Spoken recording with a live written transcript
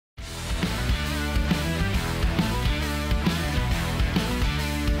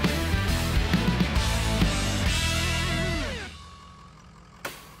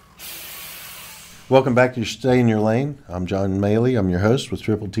Welcome back to Stay in Your Lane. I'm John Maley. I'm your host with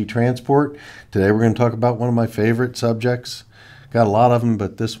Triple T Transport. Today we're going to talk about one of my favorite subjects. Got a lot of them,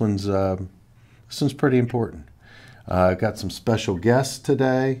 but this one's pretty important. Got some special guests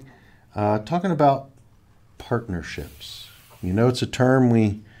today talking about partnerships. You know, it's a term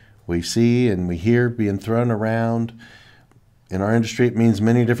we see and we hear being thrown around. In our industry, it means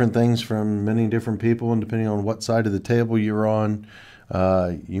many different things from many different people, and depending on what side of the table you're on,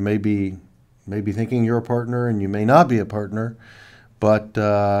 you may be thinking you're a partner and you may not be a partner. But,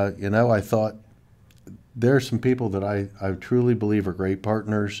 I thought there are some people that I truly believe are great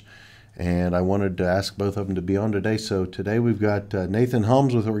partners, and I wanted to ask both of them to be on today. So today we've got Nathan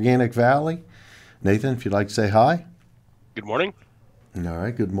Helms with Organic Valley. Nathan, if you'd like to say hi. Good morning. All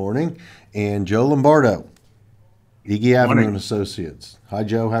right, good morning. And Joe Lombardo, Iggy Avenue Morning. and Associates. Hi,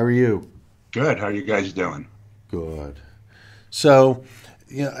 Joe. How are you? Good. How are you guys doing? Good. So,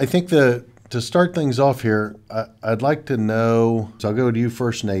 I think to start things off here, I'd like to know, so I'll go to you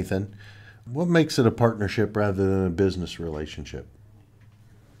first, Nathan. What makes it a partnership rather than a business relationship?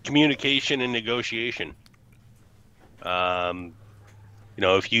 Communication and negotiation.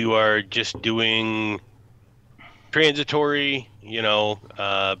 If you are just doing transitory,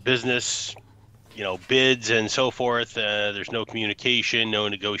 business, bids and so forth, there's no communication, no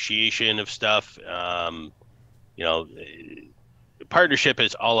negotiation of stuff. Partnership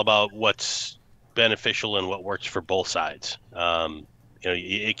is all about what's beneficial and what works for both sides.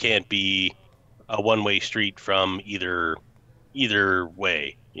 It can't be a one-way street from either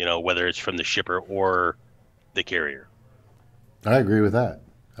way, whether it's from the shipper or the carrier. I agree with that.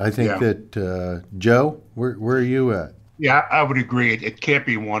 I think Yeah. that, Joe, where are you at? Yeah, I would agree. It can't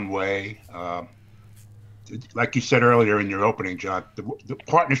be one way. Like you said earlier in your opening, John, the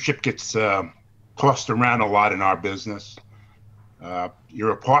partnership gets tossed around a lot in our business.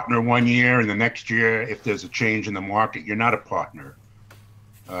 You're a partner one year, and the next year, if there's a change in the market, you're not a partner.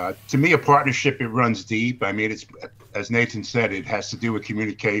 To me, a partnership, it runs deep. I mean, it's, as Nathan said, it has to do with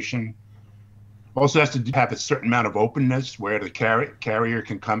communication. Also has to have a certain amount of openness where the carrier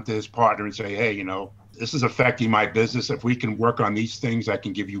can come to his partner and say, hey, this is affecting my business. If we can work on these things, I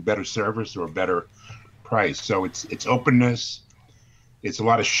can give you better service or a better price. So it's openness. It's a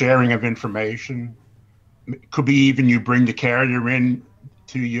lot of sharing of information. It could be even you bring the carrier in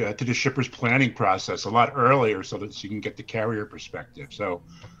to the shipper's planning process a lot earlier so that you can get the carrier perspective. So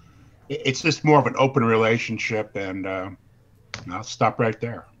it's just more of an open relationship, and I'll stop right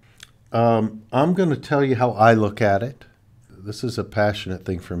there. I'm going to tell you how I look at it. This is a passionate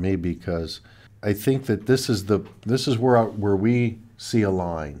thing for me because I think that this is where we see a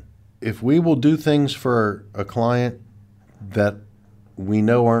line. If we will do things for a client that we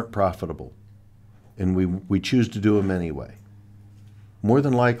know aren't profitable, and we choose to do them anyway, more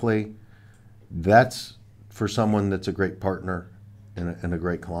than likely, that's for someone that's a great partner and a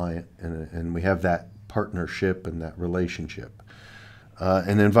great client, and we have that partnership and that relationship.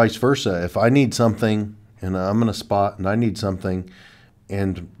 And then vice versa. If I need something and I'm in a spot and I need something,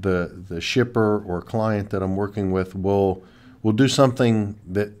 and the shipper or client that I'm working with will do something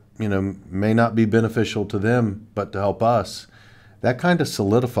that may not be beneficial to them but to help us, that kind of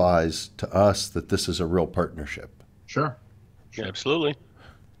solidifies to us that this is a real partnership. Sure. Yeah, absolutely.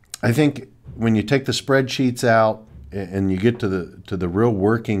 I think when you take the spreadsheets out and you get to the real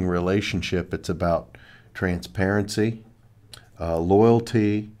working relationship, it's about transparency,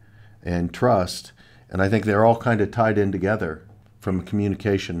 loyalty, and trust. And I think they're all kind of tied in together from a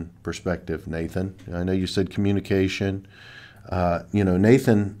communication perspective, Nathan. I know you said communication.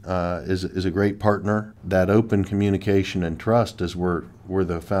 Nathan is a great partner. That open communication and trust is where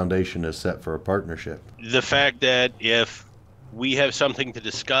the foundation is set for a partnership. The fact that if we have something to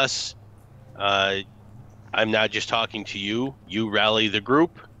discuss, I'm not just talking to you. You rally the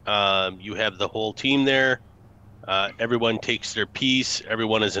group. You have the whole team there. Everyone takes their piece.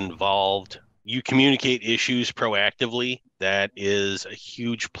 Everyone is involved. You communicate issues proactively. That is a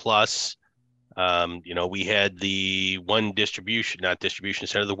huge plus. We had the one not distribution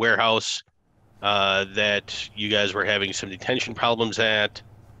center, the warehouse that you guys were having some detention problems at.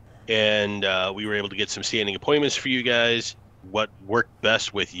 And we were able to get some standing appointments for you guys. What worked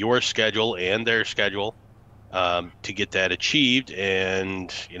best with your schedule and their schedule to get that achieved.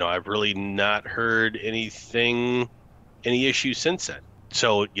 And, I've really not heard any issues since then.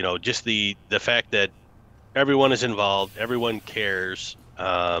 So, just the fact that everyone is involved, everyone cares,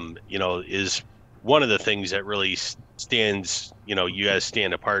 is one of the things that really stands, you guys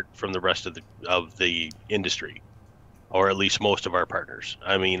stand apart from the rest of the industry, or at least most of our partners.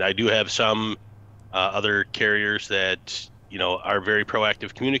 I mean, I do have some other carriers that, are very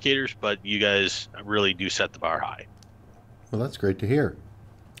proactive communicators, but you guys really do set the bar high. Well, that's great to hear.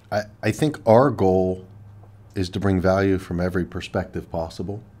 I think our goal is to bring value from every perspective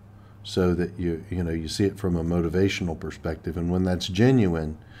possible, so that you see it from a motivational perspective, and when that's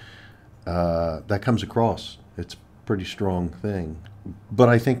genuine, that comes across. It's a pretty strong thing. But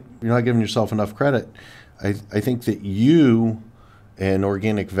I think you're not giving yourself enough credit. I think that you and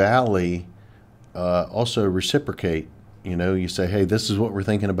Organic Valley also reciprocate. You say, hey, this is what we're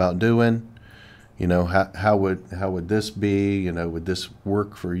thinking about doing. How would this be? Would this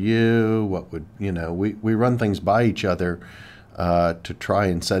work for you? What would we run things by each other to try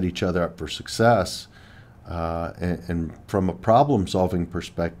and set each other up for success. And from a problem-solving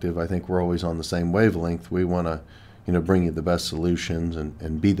perspective, I think we're always on the same wavelength. We want to, bring you the best solutions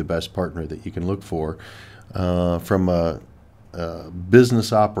and be the best partner that you can look for. From a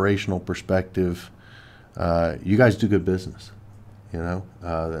business operational perspective, you guys do good business.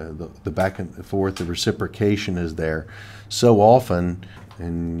 The back and forth, the reciprocation is there so often,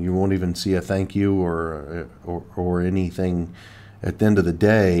 and you won't even see a thank you or anything. At the end of the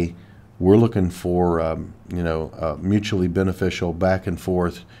day, we're looking for mutually beneficial back and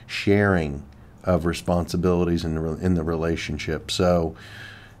forth sharing of responsibilities in the relationship. So,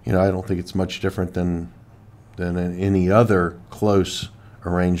 I don't think it's much different than any other close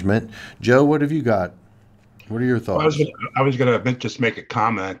arrangement. Joe, what have you got? What are your thoughts? I was going to just make a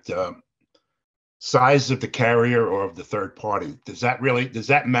comment. Size of the carrier or of the third party, does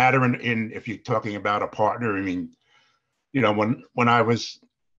that matter in if you're talking about a partner? I mean, when I was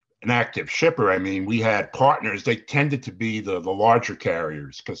an active shipper, I mean, we had partners. They tended to be the larger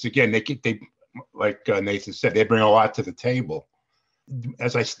carriers because, again, they like Nathan said, they bring a lot to the table.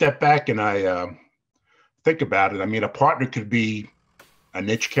 As I step back and I think about it, I mean, a partner could be a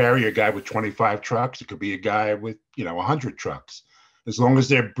niche carrier, a guy with 25 trucks. It could be a guy with 100 trucks. As long as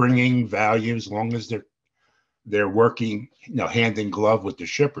they're bringing value, as long as they're working hand in glove with the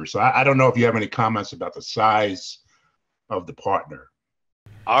shipper. So I don't know if you have any comments about the size of the partner.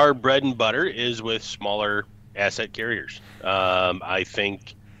 Our bread and butter is with smaller asset carriers. I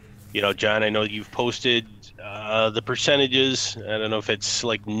think, John, I know you've posted the percentages. I don't know if it's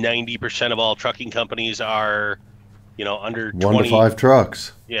like 90% of all trucking companies are, under 20. 1 to 5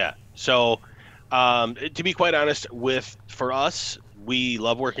 trucks. Yeah. So to be quite honest, for us, we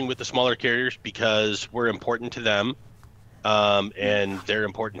love working with the smaller carriers because we're important to them, and they're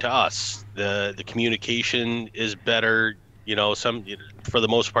important to us. The communication is better, for the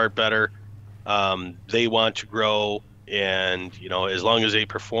most part better. They want to grow, and as long as they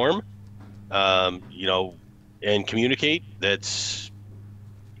perform, and communicate, it's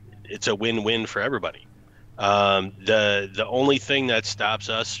a win-win for everybody. The only thing that stops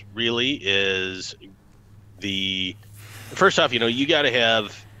us really is first off, you got to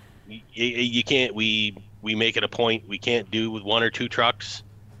have, you can't, we make it a point, we can't do with 1 or 2 trucks.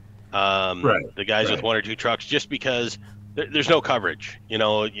 Right. The guys with 1 or 2 trucks, just because there's no coverage.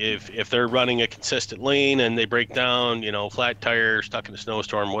 If they're running a consistent lane and they break down, flat tire, stuck in a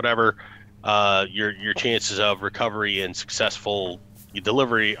snowstorm, whatever, your chances of recovery and successful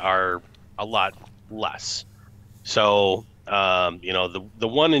delivery are a lot less. So, the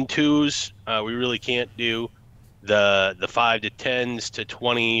 1 and 2s, we really can't do. The 5 to 10s to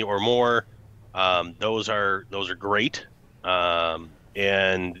 20 or more, those are great. And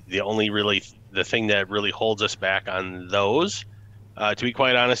the thing that really holds us back on those, to be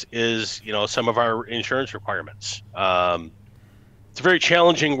quite honest, is, some of our insurance requirements. It's a very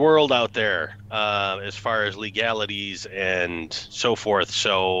challenging world out there, as far as legalities and so forth.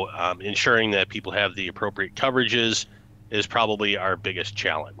 So ensuring that people have the appropriate coverages is probably our biggest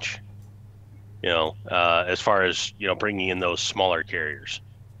challenge, as far as, bringing in those smaller carriers.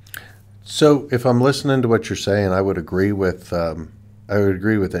 So if I'm listening to what you're saying, I would agree with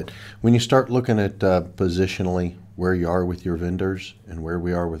it. When you start looking at positionally where you are with your vendors and where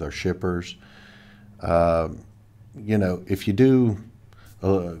we are with our shippers, if you do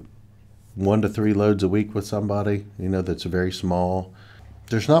 1 to 3 loads a week with somebody, that's very small,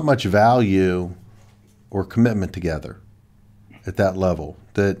 there's not much value or commitment together at that level.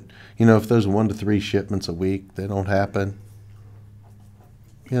 That, if those 1 to 3 shipments a week, they don't happen,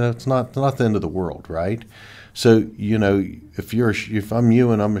 it's not the end of the world, right? So, if I'm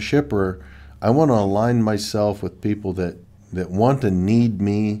you and I'm a shipper, I want to align myself with people that want and need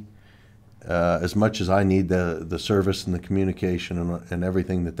me as much as I need the service and the communication and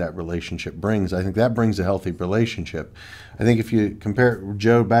everything that relationship brings. I think that brings a healthy relationship. I think if you compare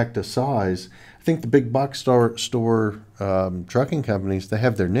Joe back to size, I think the big box store trucking companies, they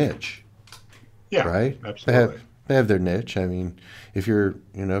have their niche. Yeah, right. Absolutely. their niche. I mean, if you're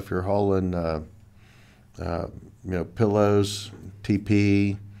hauling, pillows,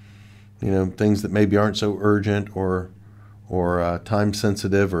 TP, things that maybe aren't so urgent or time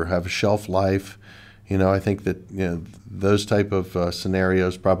sensitive or have a shelf life, I think that those type of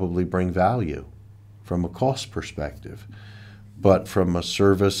scenarios probably bring value from a cost perspective. But from a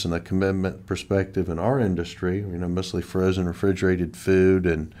service and a commitment perspective in our industry, mostly frozen, refrigerated food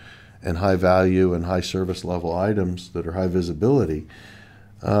and high value and high service level items that are high visibility,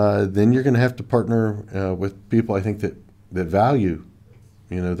 then you're going to have to partner with people, I think, that value,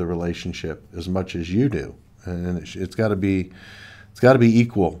 the relationship as much as you do, and it's got to be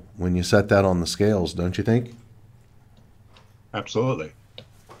equal when you set that on the scales, don't you think? Absolutely,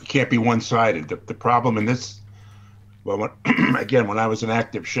 it can't be one-sided. The problem in this. Well, when I was an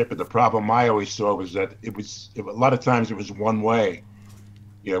active shipper, the problem I always saw was that a lot of times it was one way.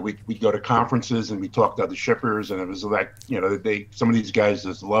 We'd go to conferences and we talked to other shippers, and it was like, some of these guys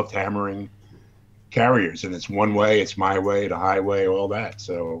just loved hammering carriers, and it's one way, it's my way, the highway, all that.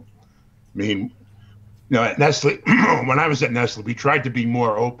 So, I mean, at Nestle, when I was at Nestle, we tried to be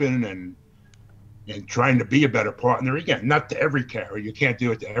more open and trying to be a better partner. Again, not to every carrier, you can't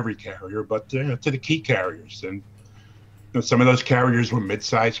do it to every carrier, but to the key carriers. And some of those carriers were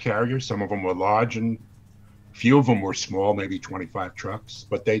mid-sized carriers. Some of them were large, and a few of them were small, maybe 25 trucks.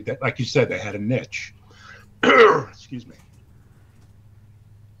 But they, like you said, they had a niche. Excuse me.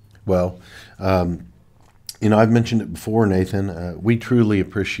 Well, I've mentioned it before, Nathan. We truly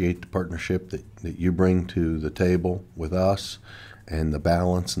appreciate the partnership that you bring to the table with us, and the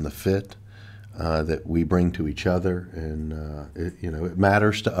balance and the fit that we bring to each other. And it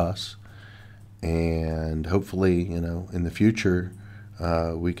matters to us. And hopefully, in the future,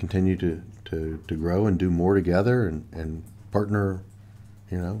 we continue to grow and do more together and partner,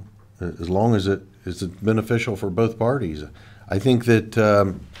 as long as it is beneficial for both parties. I think that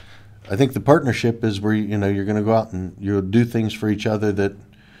the partnership is where you're going to go out and you'll do things for each other that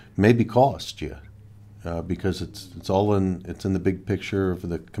maybe cost you, because it's in the big picture of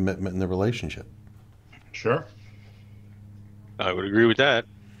the commitment and the relationship. Sure, I would agree with that.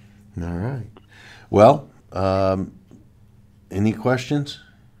 All right. Well, any questions?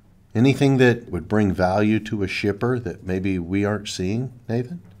 Anything that would bring value to a shipper that maybe we aren't seeing,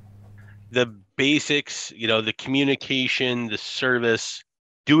 Nathan? The basics, the communication, the service,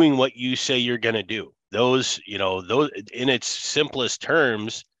 doing what you say you're going to do. Those in its simplest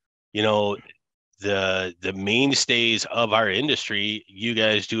terms, the mainstays of our industry, you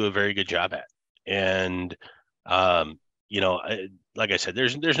guys do a very good job at. And, like I said,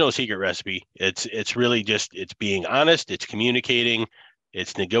 there's no secret recipe. It's really just, it's being honest, it's communicating,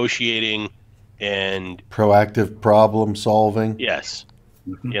 it's negotiating, and proactive problem solving. Yes.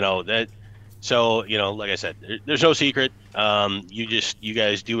 Mm-hmm. So, like I said, there's no secret. You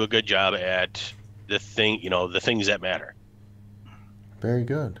guys do a good job at the things that matter. Very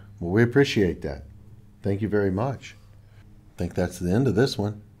good. Well, we appreciate that. Thank you very much. I think that's the end of this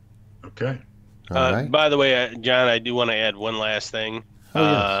one. Okay. All right. By the way, John, I do want to add one last thing.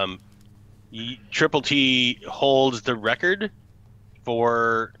 Oh, yes. Triple T holds the record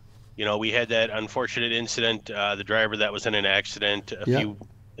for, we had that unfortunate incident, the driver that was in an accident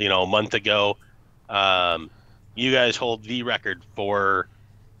a month ago. You guys hold the record for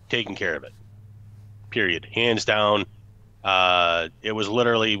taking care of it. Period. Hands down. It was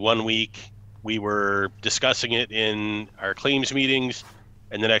literally 1 week. We were discussing it in our claims meetings,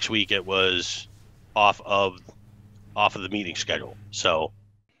 and the next week it was off of the meeting schedule. So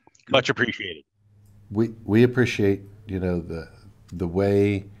much appreciated. We appreciate the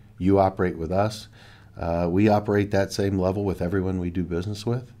way you operate with us. We operate that same level with everyone we do business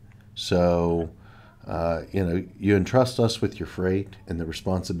with. So you entrust us with your freight and the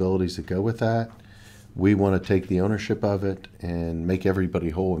responsibilities that go with that. We want to take the ownership of it and make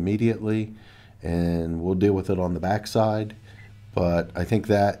everybody whole immediately, and we'll deal with it on the backside. But I think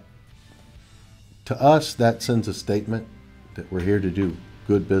that to us, that sends a statement that we're here to do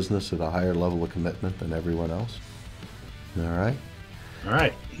good business at a higher level of commitment than everyone else. All right. All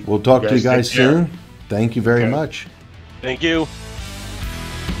right. We'll talk to you guys soon. Thank you very much. Thank you.